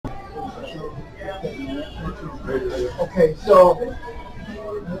Okay, so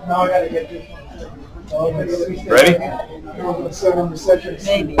now I gotta get this one. Ready?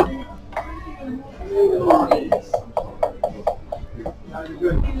 Maybe.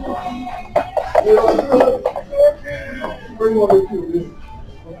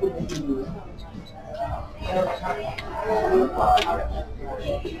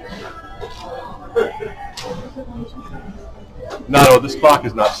 No, this clock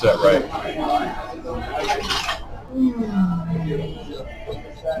is not set right.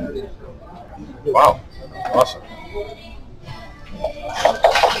 Wow, awesome.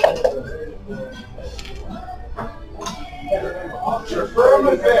 Your firm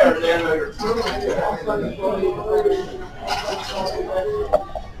is there, man. Your firm is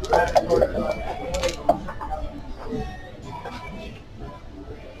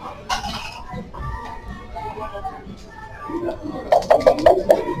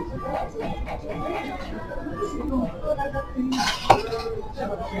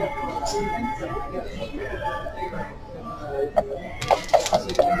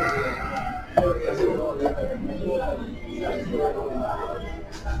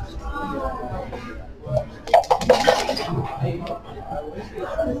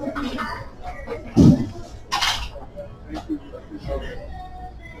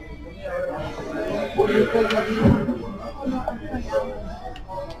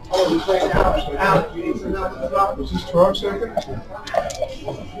Was this 12 seconds?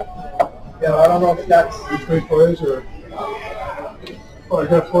 Yeah, I don't know if that's... 3 plays or... Oh, I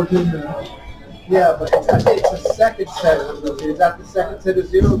got 14 minutes. Yeah, but I think it's the second set. Is that the second set of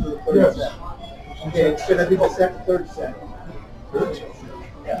zeros or the third Yes. set? Okay, it's going to be the third set. Good.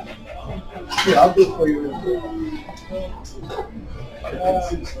 Yeah. Yeah, I'll do it for you.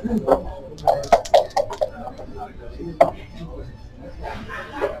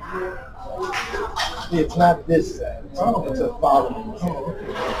 It's not this set. It's a following set.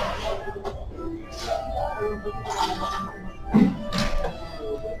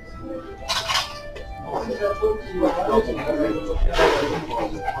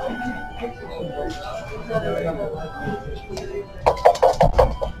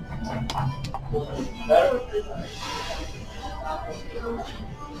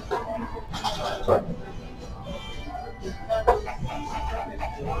 Sorry.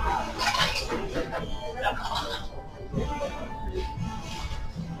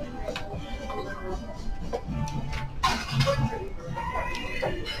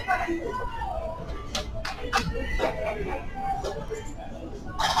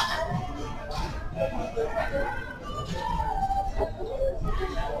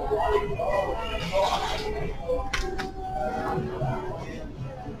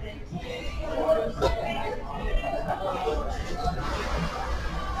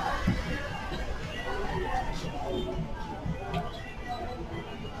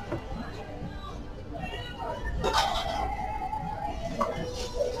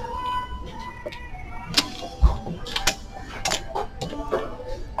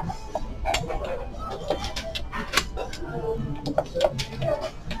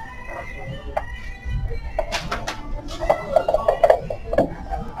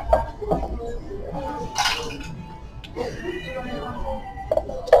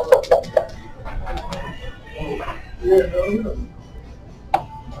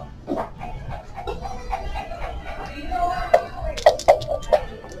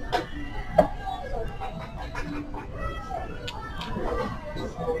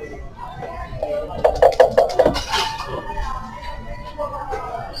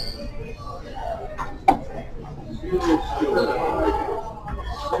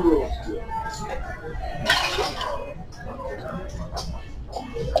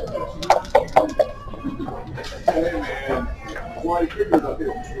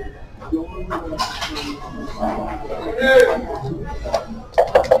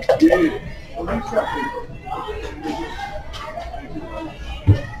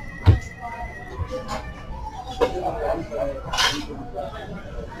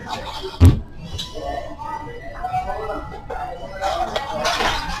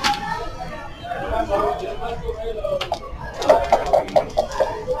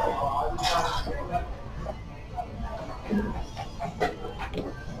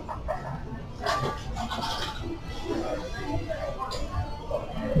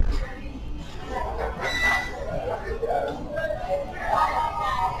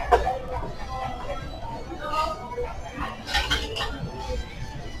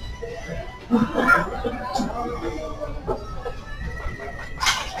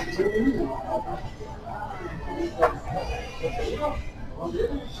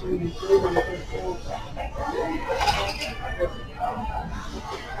 And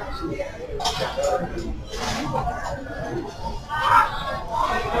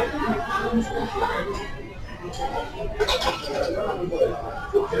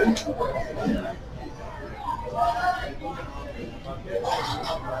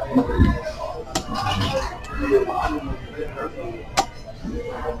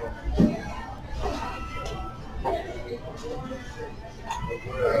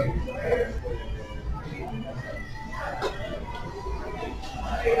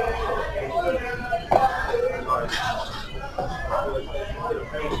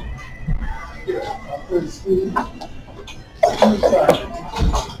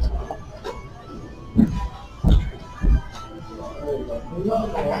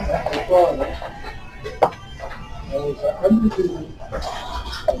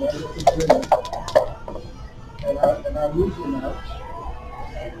I moved him out.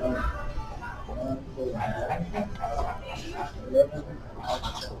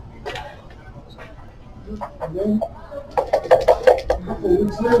 And then, a couple of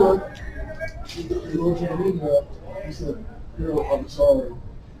weeks later, he wrote me an email. He said, "Girl, I'm sorry.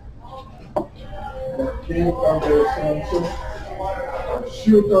 That came from there, so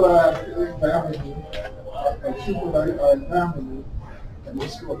she thought I examined you. And she thought I examined you. And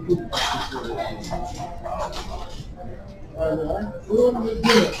this was good. All right, we're going to do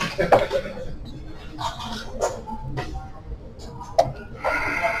it."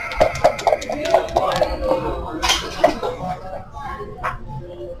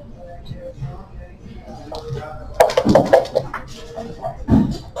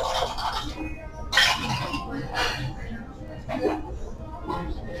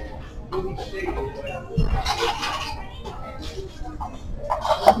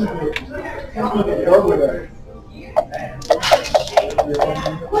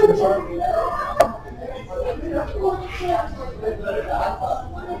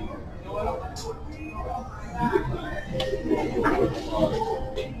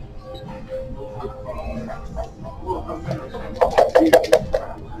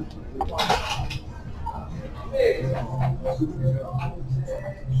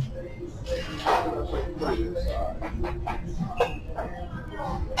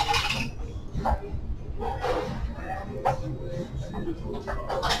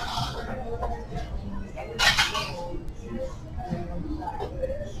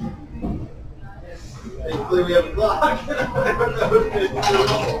 Basically, we have a clock.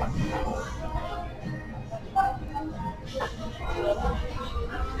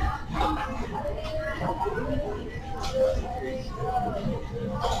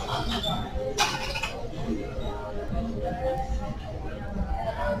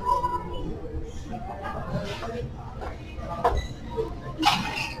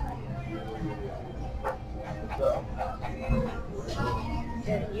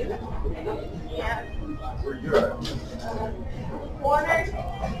 Where you at? Corner.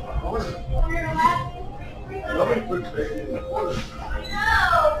 Corner left. Nobody puts bacon in the corner.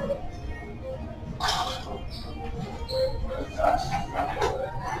 No.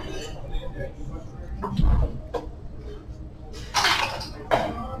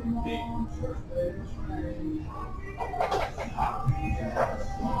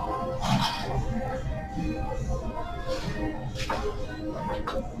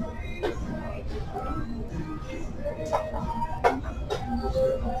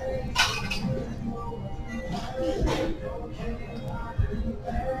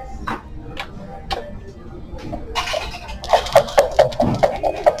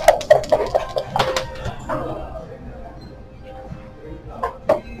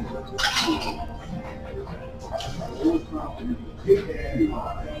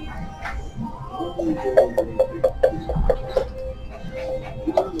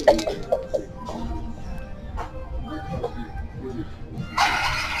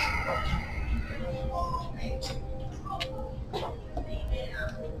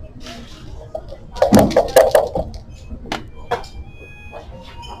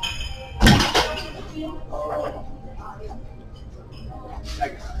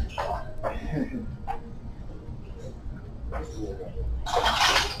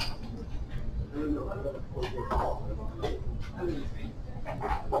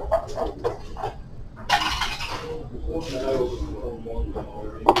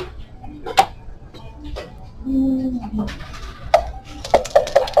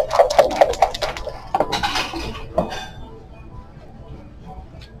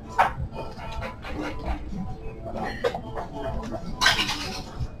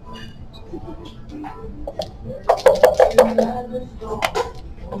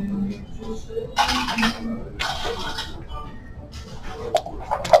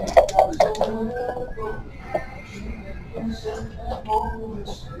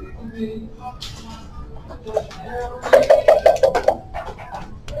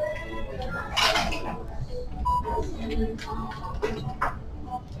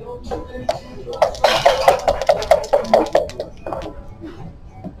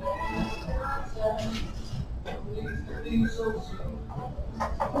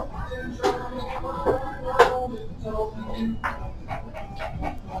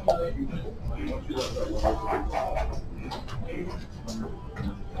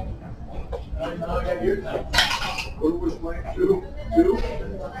 What was my two?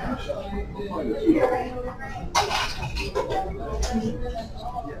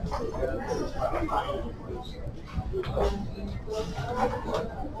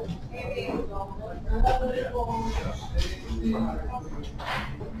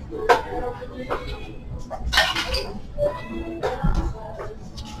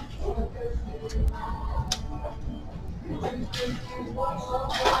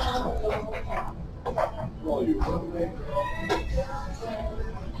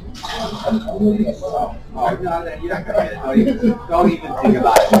 Oh, no, you're not gonna get it. Don't even think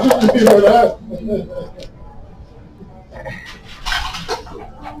about it. You know that?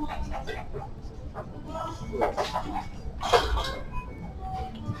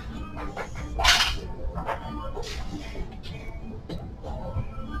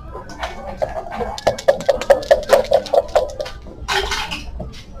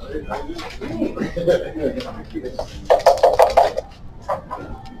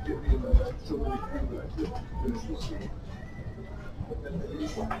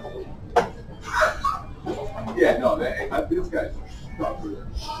 Yeah, no, this guy's stubborn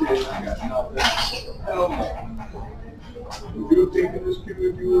shit. I got nothing. Hell no. If you were taking this kid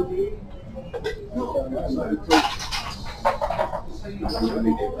with you with me, no, that's not a token. Let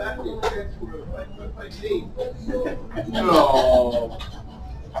me get back to the transfer like me. No.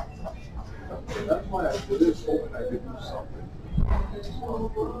 That's why I did this, hoping I could do something.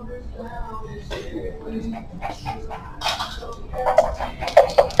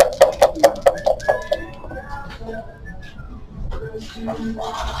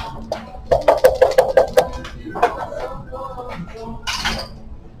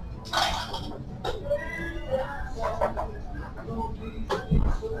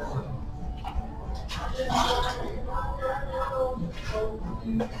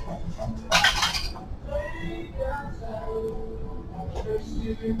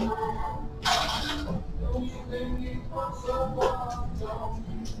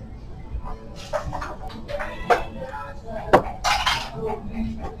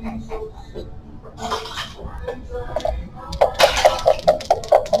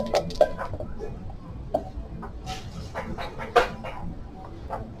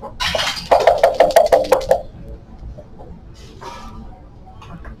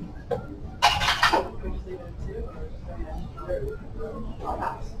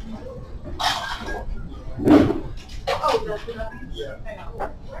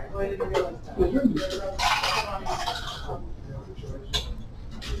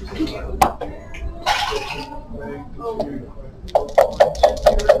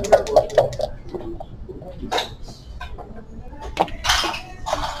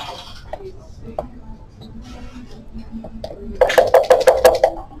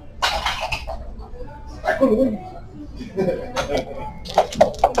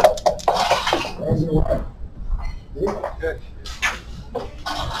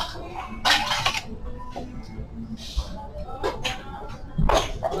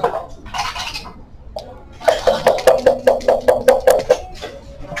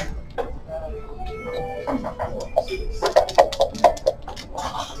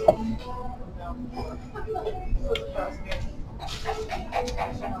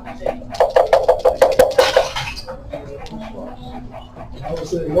 I would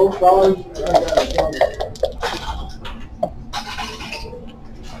say no college, I got a college.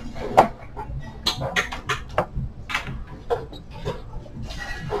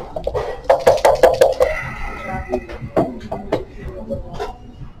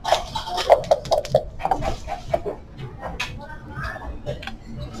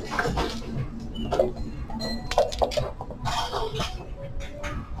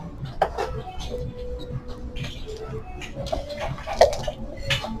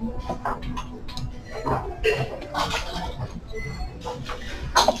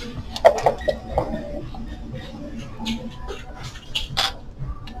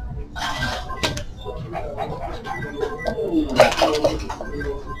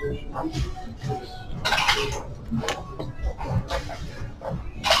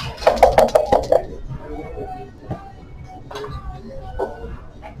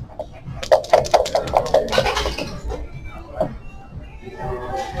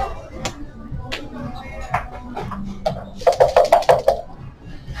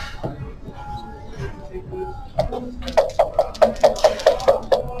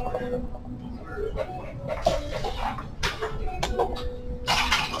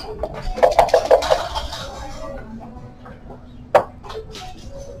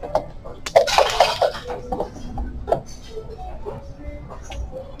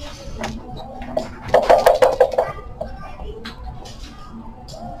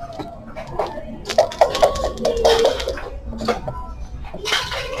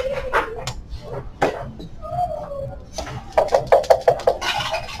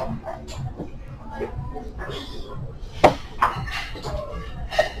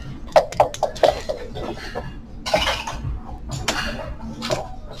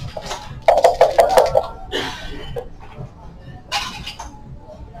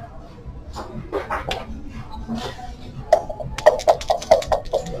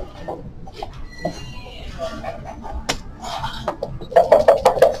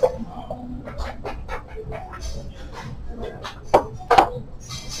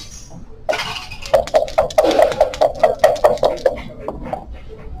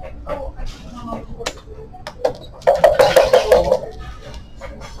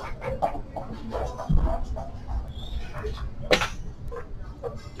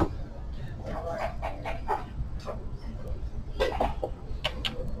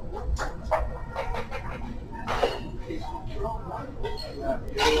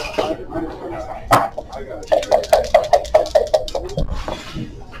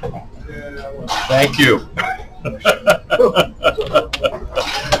 Thank you.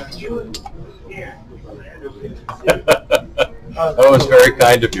 That was very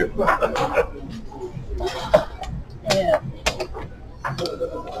kind of you. Yeah.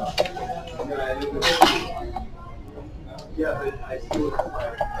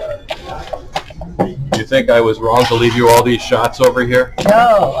 You think I was wrong to leave you all these shots over here?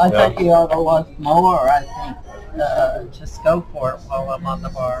 No, I thought you ought to want more. I think just go for it while I'm on the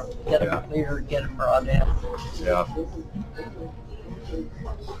bar. Get them clear, get them brought in. Yeah.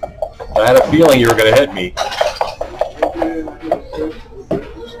 I had a feeling you were going to hit me.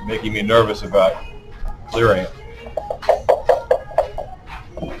 Making me nervous about clearing it.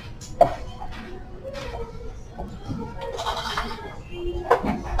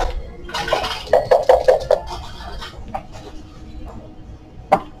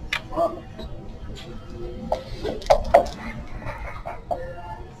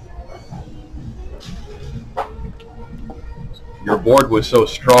 Your board was so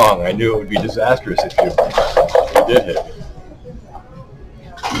strong, I knew it would be disastrous if you did hit me.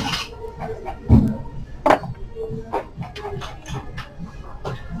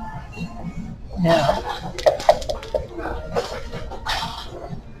 Yeah.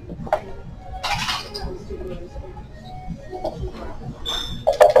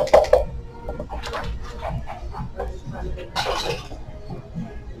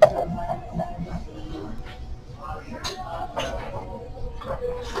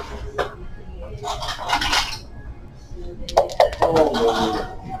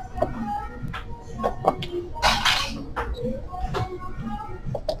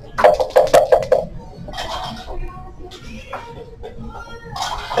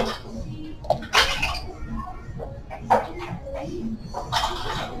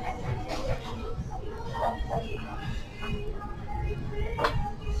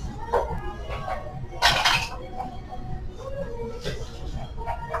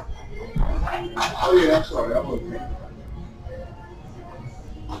 Oh yeah, I'm sorry, I'm okay.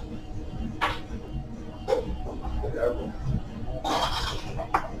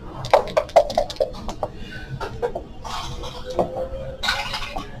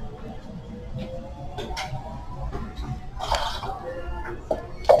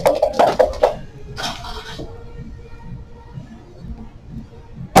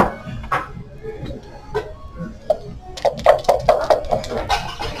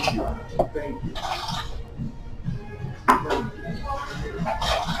 Thank you.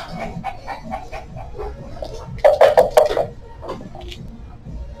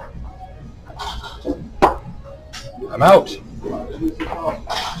 I'm out.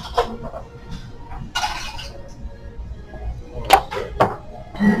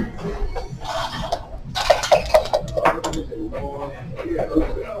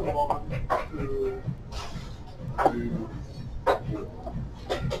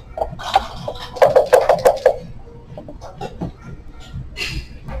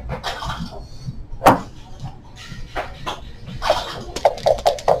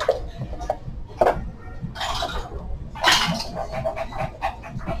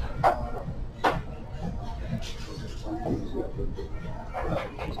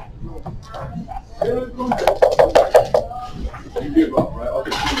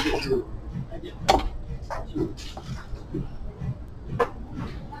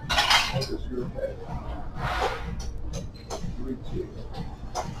 Just your head. 3, 2.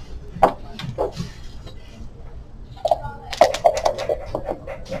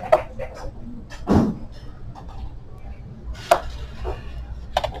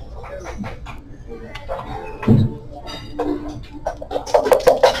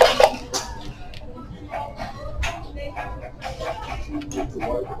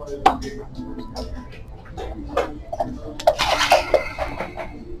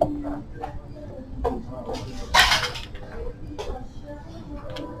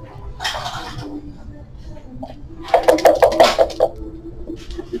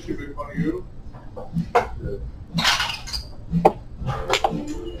 It should make fun of you.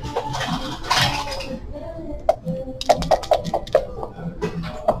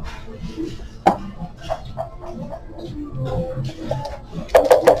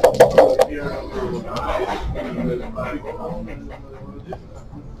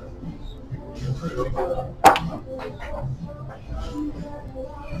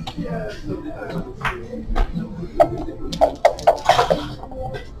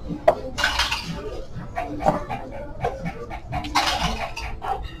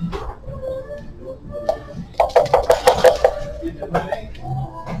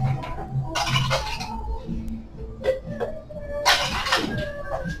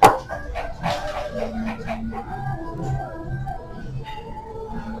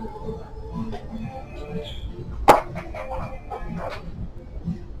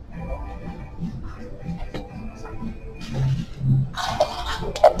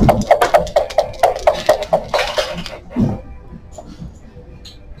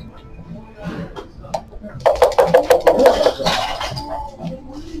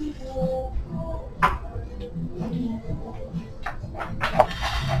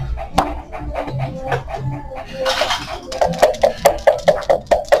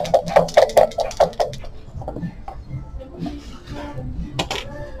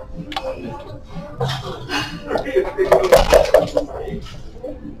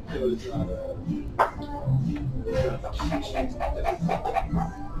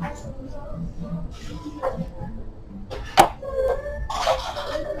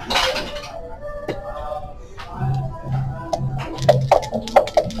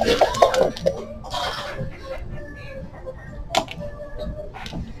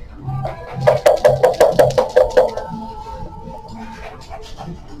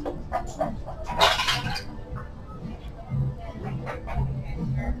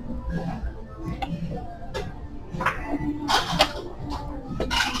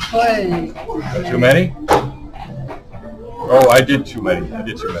 Wait. Too many? Oh, I did too many. I'm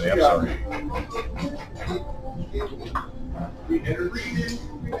sorry. In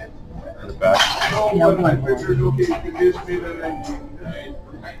the back.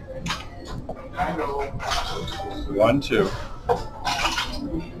 I know. 1, 2.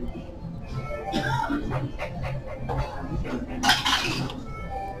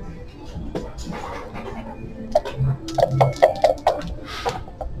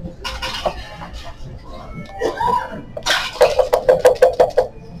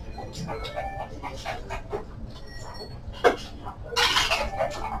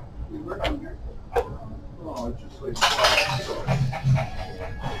 Oh, it's just like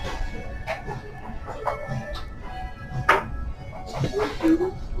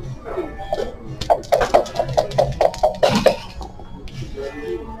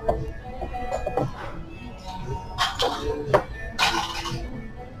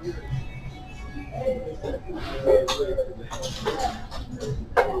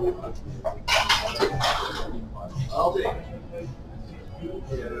I'll take it.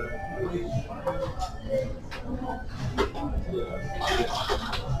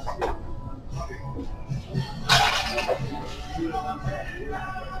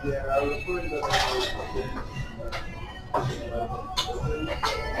 Yeah, I was worried about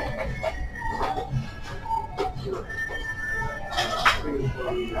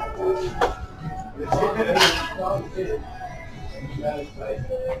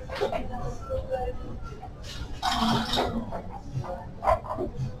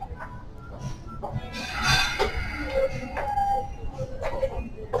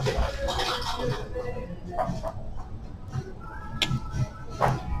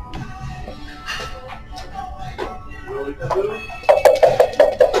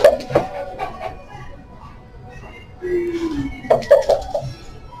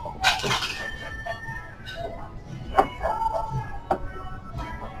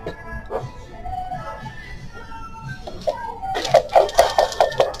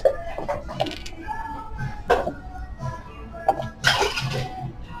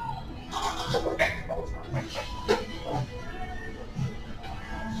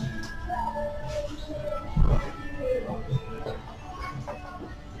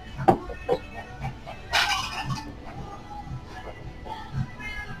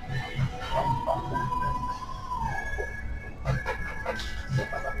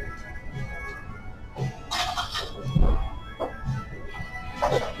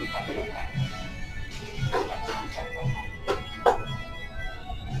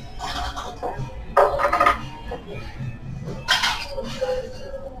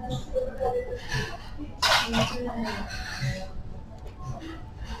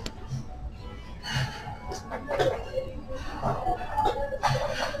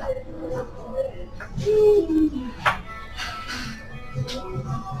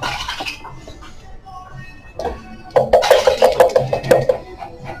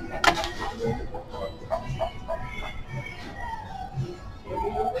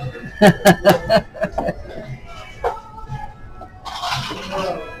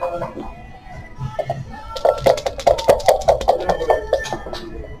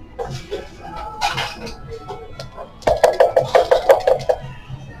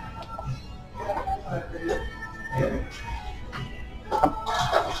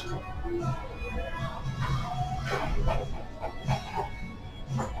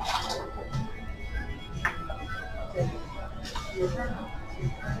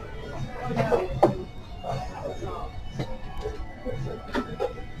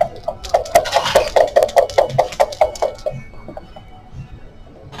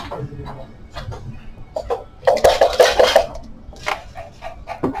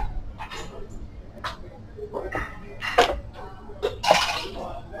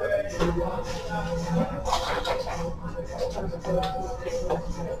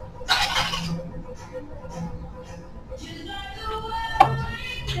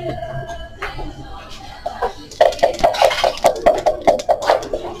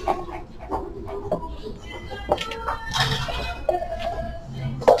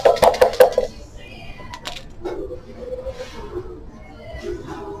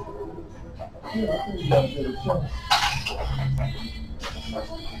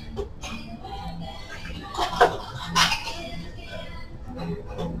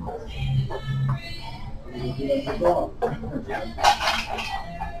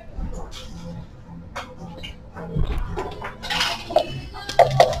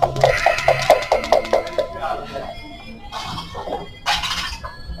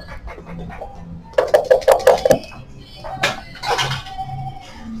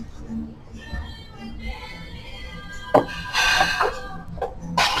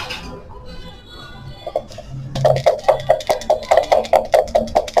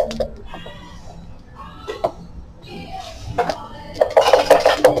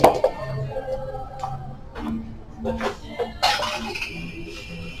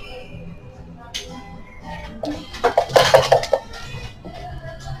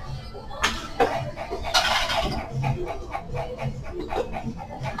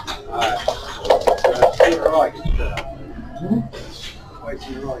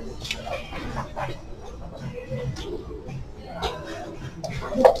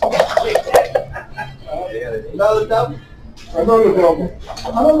Another double? Another double. I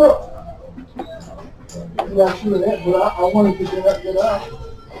don't know. I'm not sure of that, but I wanted to get out.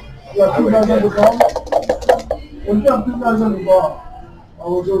 You got two guys on the ball? When you got two guys on the ball, I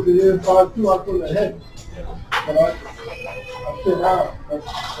was over the end 5-2, I couldn't hit. But I fit out. I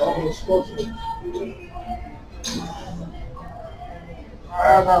was supposed to.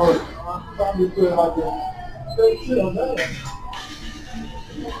 And I was probably put like a 13 on that one.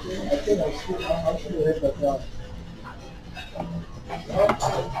 I think I should have hit that guy.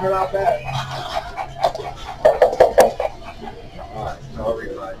 Turn out bad. Alright, so I'll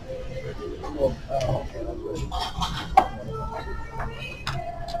revive. Oh, okay, that's good.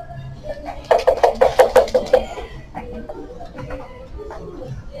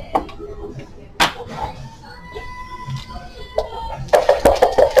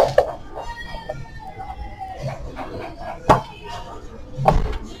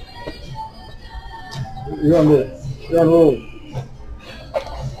 You're on this. You're on roll.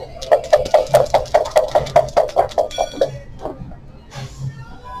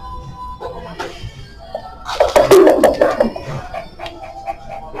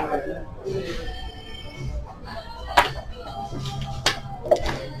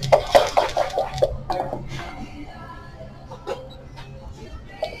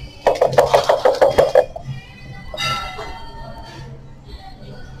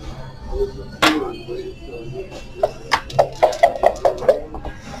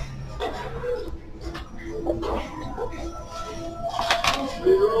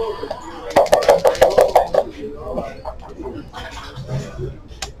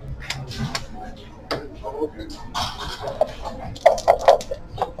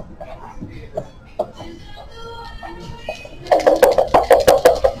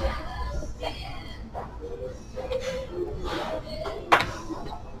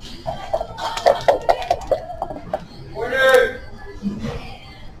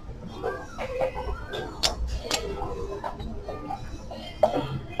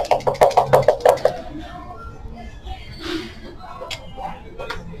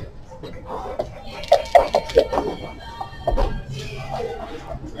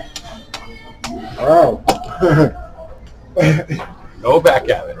 Wow. No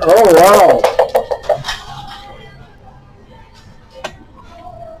backgammon. Oh, wow.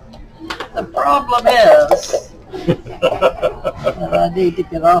 The problem is, And I need to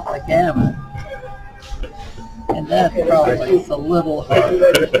get off the gammon. And that probably is a little hard.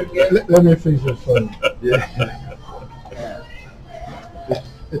 Let me fix this for you. Yeah.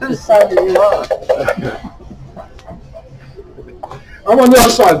 Whose side are you on? I'm on your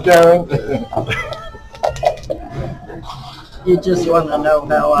side, Karen. You just want to know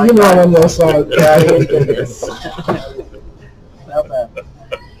how I You know I'm on your side, got Karen. into this. Well done.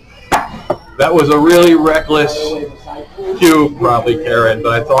 That was a really reckless cue, probably, Karen,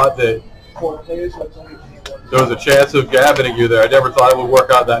 but I thought that there was a chance of gabbining you there. I never thought it would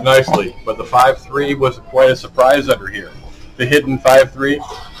work out that nicely, but the 5-3 was quite a surprise under here. The hidden 5-3.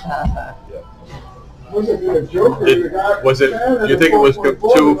 Was it a joke? Do you think it was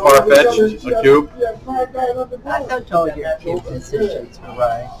too far-fetched, a cube? I thought all your cube decisions were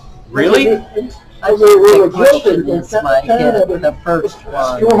right. Really? I think the question is my hit, the first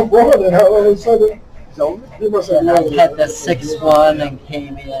one. Strong board, and all of a sudden, you must have And I had the 6-1 and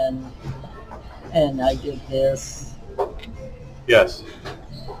came in, and I did this. Yes.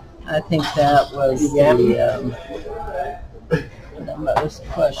 I think that was the most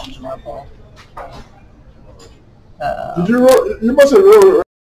questionable. you must have really